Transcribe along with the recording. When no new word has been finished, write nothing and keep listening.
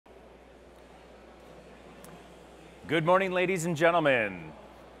Good morning, ladies and gentlemen.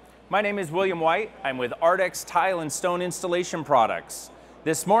 My name is William White. I'm with ARDEX Tile and Stone Installation Products.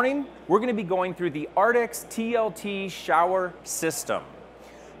 This morning, we're going to be going through the ARDEX TLT shower system.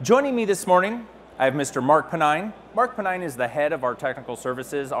 Joining me this morning, I have Mr. Mark Penine. Mark Penine is the head of our technical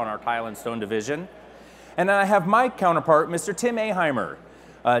services on our Tile and Stone division. And then I have my counterpart, Mr. Tim Aheimer.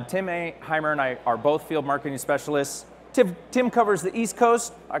 Tim Aheimer and I are both field marketing specialists. Tim covers the East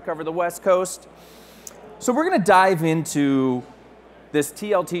Coast, I cover the West Coast. So we're going to dive into this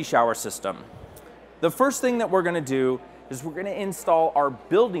TLT shower system. The first thing that we're going to do is we're going to install our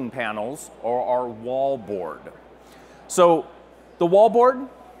building panels or our wall board. So the wall board,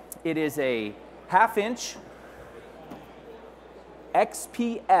 it is a 1/2 inch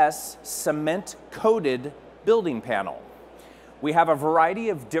XPS cement coated building panel. We have a variety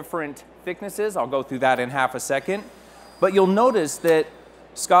of different thicknesses. I'll go through that in half a second. But you'll notice that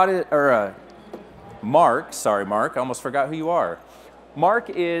Mark, I almost forgot who you are.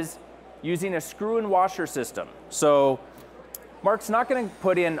 Mark is using a screw and washer system. So Mark's not going to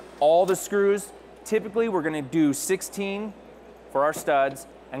put in all the screws. Typically, we're going to do 16 for our studs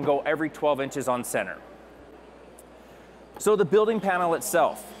and go every 12 inches on center. So the building panel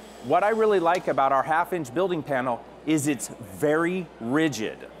itself, what I really like about our 1/2 inch building panel is it's very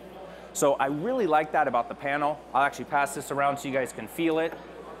rigid. So I really like that about the panel. I'll actually pass this around so you guys can feel it.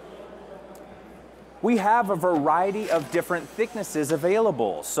 We have a variety of different thicknesses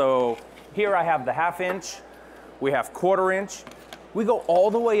available. So here I have the 1/2 inch, we have 1/4 inch. We go all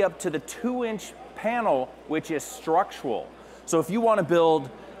the way up to the 2 inch panel, which is structural. So if you want to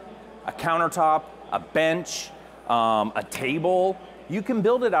build a countertop, a bench, a table, you can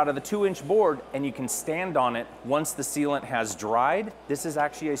build it out of the 2 inch board and you can stand on it once the sealant has dried. This is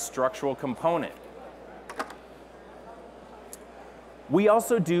actually a structural component. We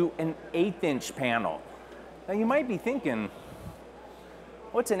also do an 1/8 inch panel. Now you might be thinking,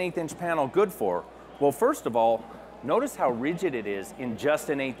 what's an 1/8 inch panel good for? Well, first of all, notice how rigid it is in just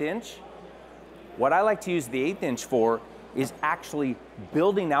an 1/8 inch. What I like to use the 1/8 inch for is actually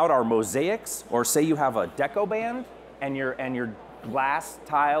building out our mosaics, or say you have a deco band and your glass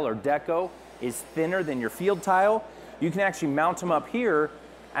tile or deco is thinner than your field tile, you can actually mount them up here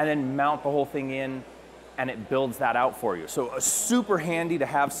and then mount the whole thing in and it builds that out for you. So super handy to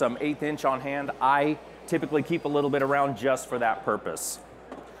have some 1/8 inch on hand. I typically keep a little bit around just for that purpose.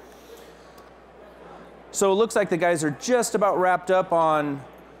 So it looks like the guys are just about wrapped up on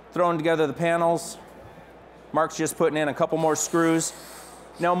throwing together the panels. Mark's just putting in a couple more screws.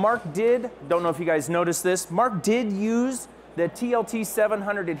 Now Mark don't know if you guys noticed this, Mark did use the TLT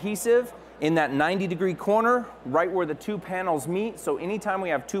 700 adhesive in that 90-degree corner, right where the two panels meet. So anytime we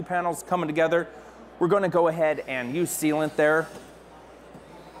have two panels coming together, we're going to go ahead and use sealant there.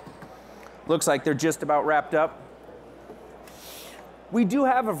 Looks like they're just about wrapped up. We do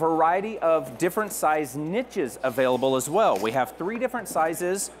have a variety of different size niches available as well. We have 3 different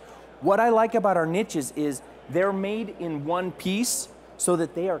sizes. What I like about our niches is they're made in one piece so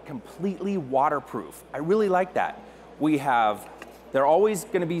that they are completely waterproof. I really like that. They're always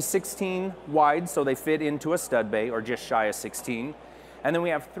going to be 16 wide, so they fit into a stud bay or just shy of 16. And then we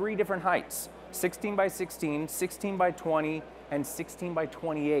have 3 different heights. 16 by 16, 16 by 20, and 16 by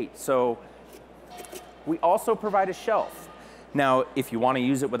 28. So we also provide a shelf. Now, if you want to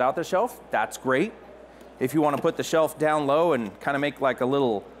use it without the shelf, that's great. If you want to put the shelf down low and kind of make like a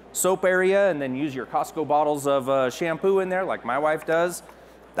little soap area and then use your Costco bottles of shampoo in there like my wife does,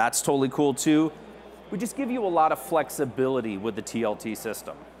 that's totally cool too. We just give you a lot of flexibility with the TLT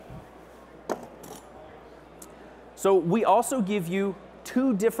system. So we also give you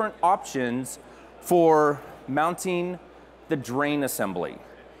 2 different options for mounting the drain assembly.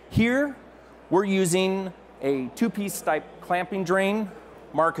 Here, we're using a 2-piece type clamping drain.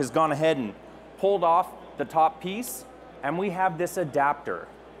 Mark has gone ahead and pulled off the top piece, and we have this adapter.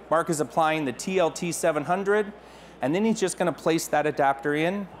 Mark is applying the TLT 700, and then he's just going to place that adapter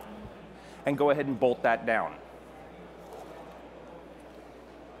in and go ahead and bolt that down.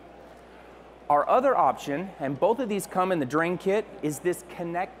 Our other option, and both of these come in the drain kit, is this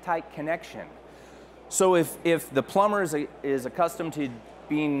connect-type connection. So if the plumber is accustomed to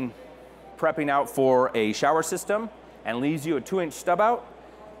prepping out for a shower system and leaves you a 2-inch stub out,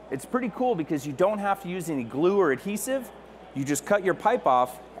 it's pretty cool because you don't have to use any glue or adhesive. You just cut your pipe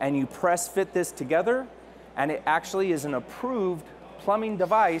off and you press fit this together, and it actually is an approved plumbing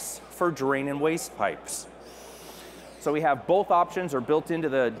device for drain and waste pipes. So we have both options are built into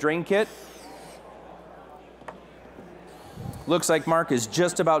the drain kit. Looks like Mark is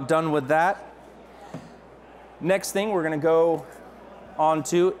just about done with that. Next thing we're going to go on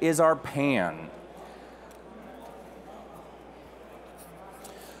to is our pan.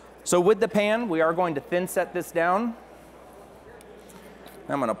 So with the pan, we are going to thin set this down.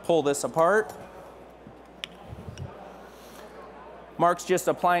 I'm going to pull this apart. Mark's just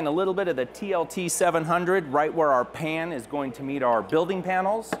applying a little bit of the TLT 700 right where our pan is going to meet our building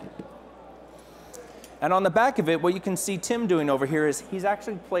panels. And on the back of it, what you can see Tim doing over here is he's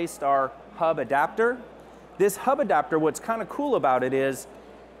actually placed our hub adapter. This hub adapter, what's kind of cool about it is,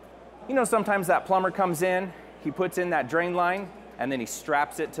 you know, sometimes that plumber comes in, he puts in that drain line, and then he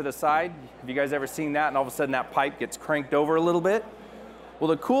straps it to the side. Have you guys ever seen that? And all of a sudden that pipe gets cranked over a little bit? Well,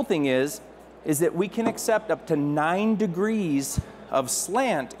 the cool thing is that we can accept up to 9 degrees of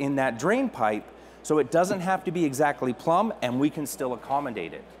slant in that drain pipe, so it doesn't have to be exactly plumb, and we can still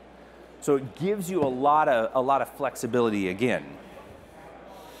accommodate it. So it gives you a lot of flexibility again.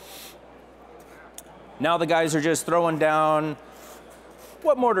 Now the guys are just throwing down,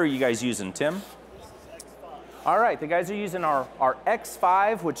 what mortar are you guys using, Tim? All right, the guys are using our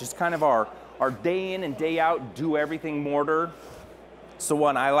X5, which is kind of our day in and day out, do everything mortar. It's the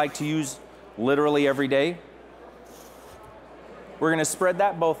one I like to use literally every day. We're gonna spread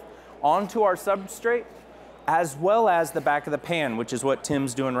that both onto our substrate as well as the back of the pan, which is what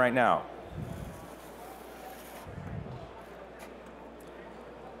Tim's doing right now.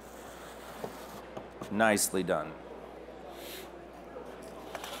 Nicely done.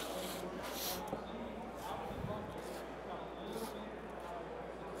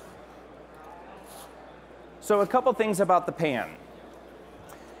 So a couple things about the pan.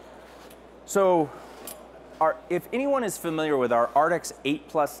 So if anyone is familiar with our ARDEX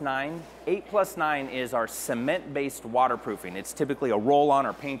 8+9, 8+9 is our cement-based waterproofing. It's typically a roll-on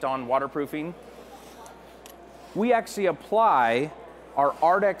or paint-on waterproofing. We actually apply our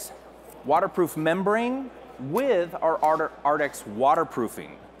ARDEX waterproof membrane with our ARDEX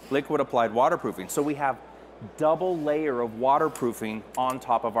waterproofing, liquid applied waterproofing. So we have double layer of waterproofing on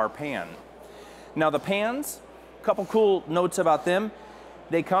top of our pan. Now the pans, a couple cool notes about them.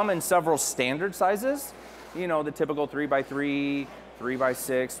 They come in several standard sizes. You know, the typical 3x3,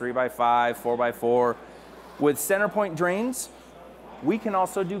 3x6, 3x5, 4x4. With center point drains, we can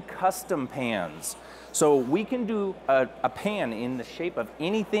also do custom pans. So we can do a pan in the shape of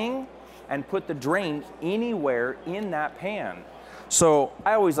anything and put the drain anywhere in that pan. So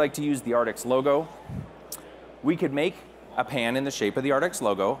I always like to use the ARDEX logo. We could make a pan in the shape of the ARDEX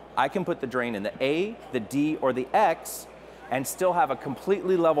logo. I can put the drain in the A, the D, or the X and still have a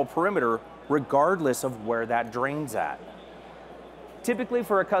completely level perimeter regardless of where that drain's at. Typically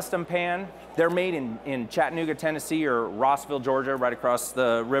for a custom pan, they're made in Chattanooga, Tennessee or Rossville, Georgia, right across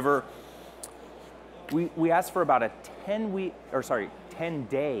the river. We ask for about a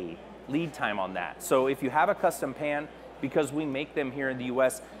 10-day lead time on that. So if you have a custom pan, because we make them here in the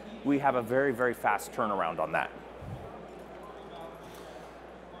US, we have a very, very fast turnaround on that.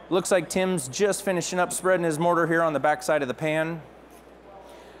 Looks like Tim's just finishing up spreading his mortar here on the back side of the pan.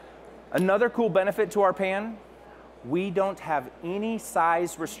 Another cool benefit to our pan, we don't have any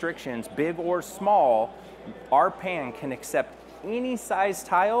size restrictions, big or small. Our pan can accept any size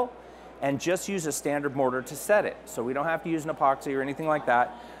tile and just use a standard mortar to set it. So we don't have to use an epoxy or anything like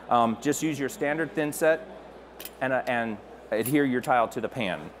that. Just use your standard thin set and adhere your tile to the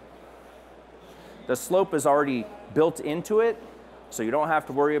pan. The slope is already built into it, so you don't have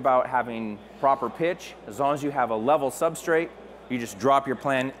to worry about having proper pitch. As long as you have a level substrate, you just drop your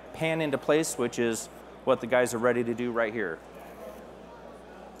pan into place, which is what the guys are ready to do right here.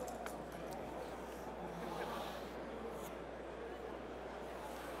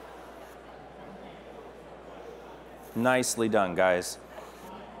 Nicely done, guys.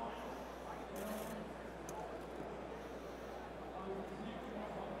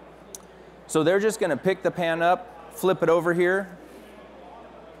 So they're just gonna pick the pan up, flip it over here.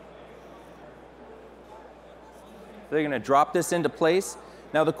 They're gonna drop this into place.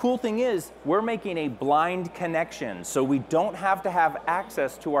 Now the cool thing is, we're making a blind connection, so we don't have to have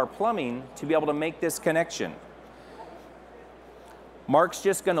access to our plumbing to be able to make this connection. Mark's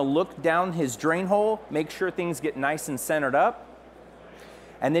just gonna look down his drain hole, make sure things get nice and centered up,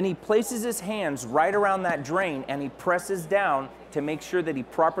 and then he places his hands right around that drain and he presses down to make sure that he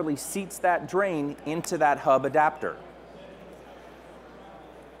properly seats that drain into that hub adapter.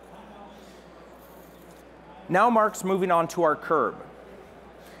 Now Mark's moving on to our curb.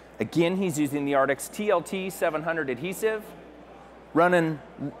 Again, he's using the ARDEX TLT 700 adhesive, running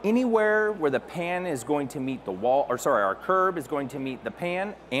anywhere where the pan is going to meet the wall, or sorry, our curb is going to meet the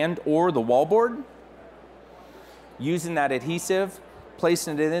pan and or the wallboard. Using that adhesive,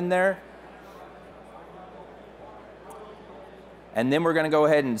 placing it in there. And then we're gonna go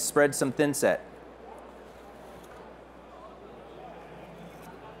ahead and spread some thin set.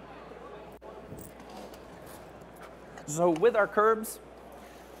 So with our curbs,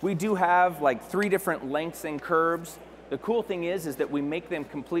 we do have like 3 different lengths and curbs. The cool thing is that we make them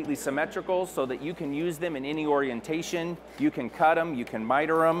completely symmetrical so that you can use them in any orientation. You can cut them, you can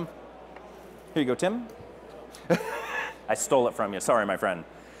miter them. Here you go, Tim. I stole it from you, sorry, my friend.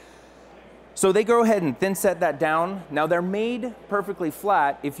 So they go ahead and thin set that down. Now they're made perfectly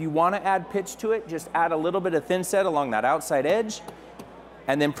flat. If you want to add pitch to it, just add a little bit of thin set along that outside edge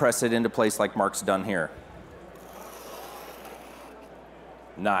and then press it into place like Mark's done here.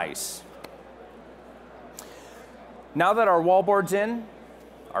 Nice. Now that our wallboard's in,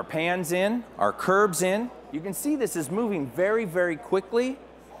 our pan's in, our curb's in, you can see this is moving very, very quickly.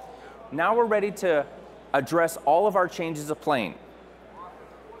 Now we're ready to address all of our changes of plane.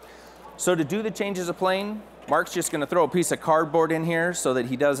 So to do the changes of plane, Mark's just gonna throw a piece of cardboard in here so that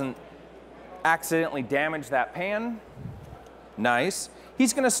he doesn't accidentally damage that pan. Nice.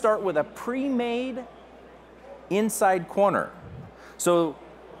 He's gonna start with a pre-made inside corner. So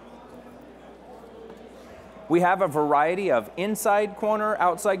we have a variety of inside corner,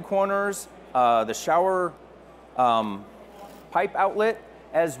 outside corners, the shower pipe outlet,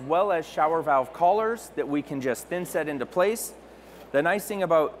 as well as shower valve collars that we can just thin set into place. The nice thing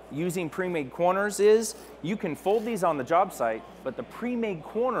about using pre-made corners is you can fold these on the job site, but the pre-made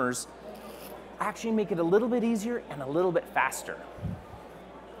corners actually make it a little bit easier and a little bit faster.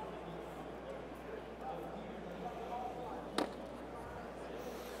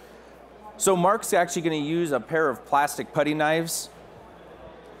 So Mark's actually going to use a pair of plastic putty knives,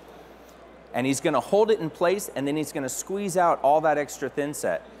 and he's going to hold it in place, and then he's going to squeeze out all that extra thin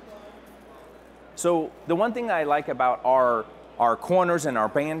set. So the one thing I like about our corners and our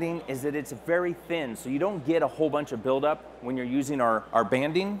banding is that it's very thin, so you don't get a whole bunch of buildup when you're using our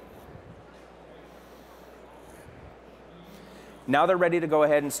banding. Now they're ready to go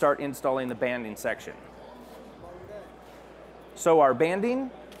ahead and start installing the banding section. So our banding,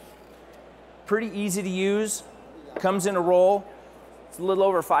 pretty easy to use, comes in a roll. It's a little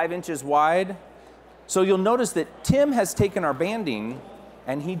over 5 inches wide. So you'll notice that Tim has taken our banding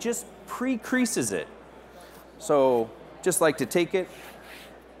and he just pre-creases it. So just like to take it,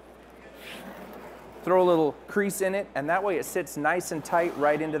 throw a little crease in it, and that way it sits nice and tight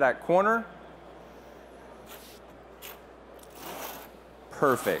right into that corner.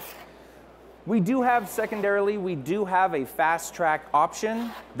 Perfect. We do have, secondarily, we do have a fast track option.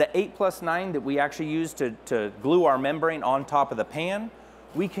 The 8+9 that we actually use to glue our membrane on top of the pan,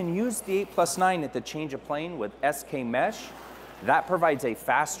 we can use the 8+9 at the change of plane with SK mesh. That provides a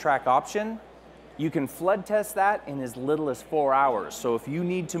fast track option. You can flood test that in as little as 4 hours. So if you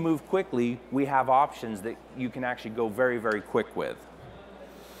need to move quickly, we have options that you can actually go very, very quick with.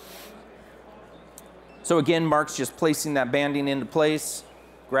 So again, Mark's just placing that banding into place,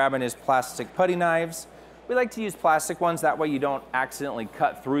 grabbing his plastic putty knives. We like to use plastic ones, that way you don't accidentally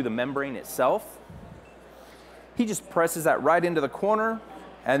cut through the membrane itself. He just presses that right into the corner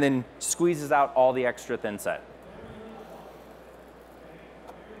and then squeezes out all the extra thin set.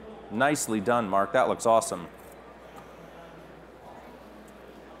 Nicely done, Mark. That looks awesome.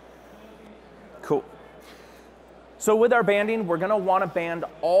 Cool. So with our banding, we're going to want to band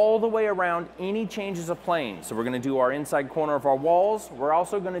all the way around any changes of plane. So we're going to do our inside corner of our walls. We're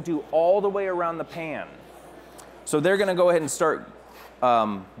also going to do all the way around the pan. So they're going to go ahead and start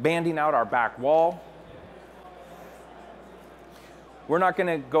banding out our back wall. We're not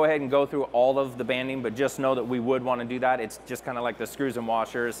going to go ahead and go through all of the banding, but just know that we would want to do that. It's just kind of like the screws and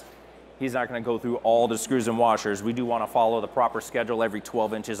washers. He's not going to go through all the screws and washers. We do want to follow the proper schedule, every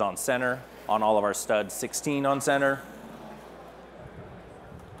 12 inches on center, on all of our studs, 16 on center.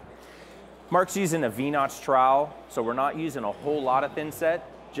 Mark's using a V-notch trowel, so we're not using a whole lot of thin set,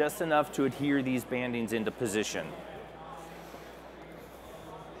 just enough to adhere these bandings into position.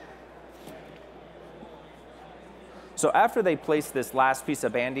 So after they place this last piece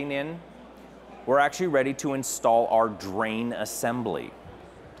of banding in, we're actually ready to install our drain assembly,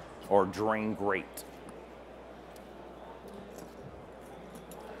 or drain grate.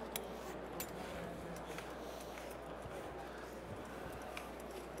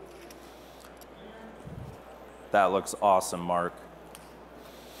 That looks awesome, Mark.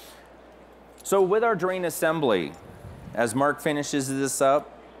 So with our drain assembly, as Mark finishes this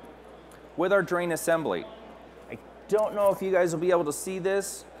up, with our drain assembly, I don't know if you guys will be able to see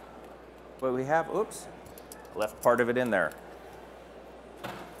this, but we have, oops, left part of it in there.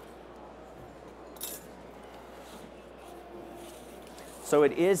 So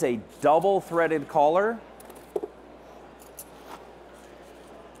it is a double threaded collar.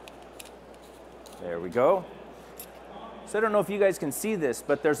 There we go. So I don't know if you guys can see this,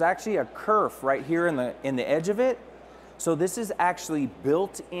 but there's actually a kerf right here in the edge of it. So this is actually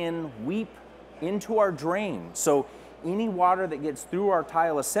built-in weep into our drain. So any water that gets through our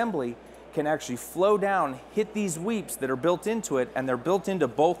tile assembly can actually flow down, hit these weeps that are built into it, and they're built into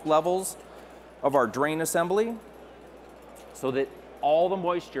both levels of our drain assembly so that all the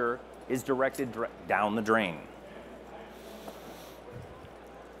moisture is directed down the drain.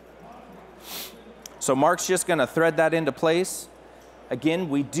 So Mark's just gonna thread that into place. Again,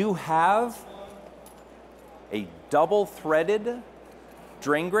 we do have a double threaded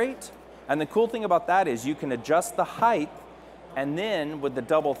drain grate. And the cool thing about that is you can adjust the height, and then with the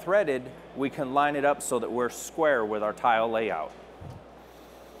double threaded, we can line it up so that we're square with our tile layout.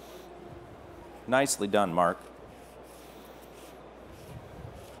 Nicely done, Mark.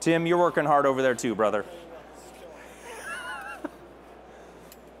 Tim, you're working hard over there too, brother.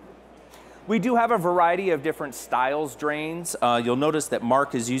 We do have a variety of different styles drains. You'll notice that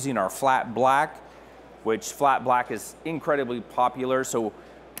Mark is using our flat black, which flat black is incredibly popular. So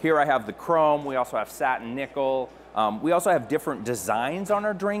here I have the chrome. We also have satin nickel. We also have different designs on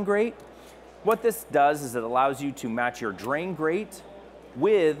our drain grate. What this does is it allows you to match your drain grate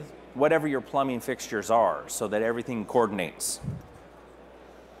with whatever your plumbing fixtures are so that everything coordinates.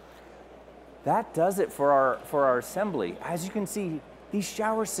 That does it for our assembly. As you can see, these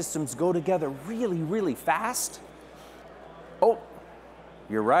shower systems go together really, really fast. Oh,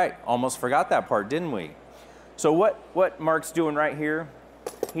 you're right. Almost forgot that part, didn't we? So what Mark's doing right here,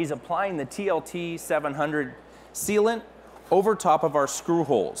 he's applying the TLT 700 sealant over top of our screw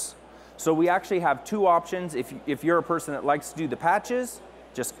holes. So we actually have two options. If you're a person that likes to do the patches,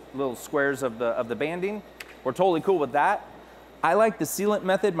 just little squares of the banding, we're totally cool with that. I like the sealant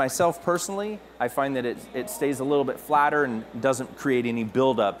method myself personally. I find that it stays a little bit flatter and doesn't create any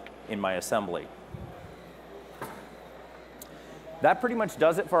buildup in my assembly. That pretty much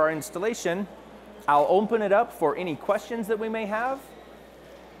does it for our installation. I'll open it up for any questions that we may have.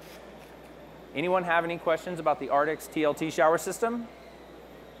 Anyone have any questions about the ARDEX TLT shower system?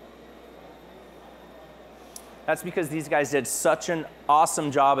 That's because these guys did such an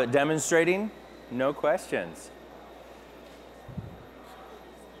awesome job at demonstrating. No questions.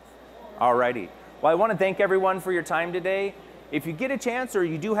 Alrighty. Well, I want to thank everyone for your time today. If you get a chance or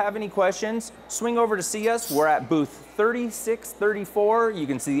you do have any questions, swing over to see us. We're at booth 3634. You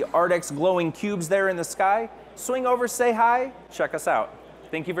can see the ARDEX glowing cubes there in the sky. Swing over, say hi, check us out.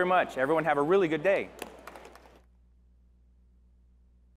 Thank you very much. Everyone have a really good day.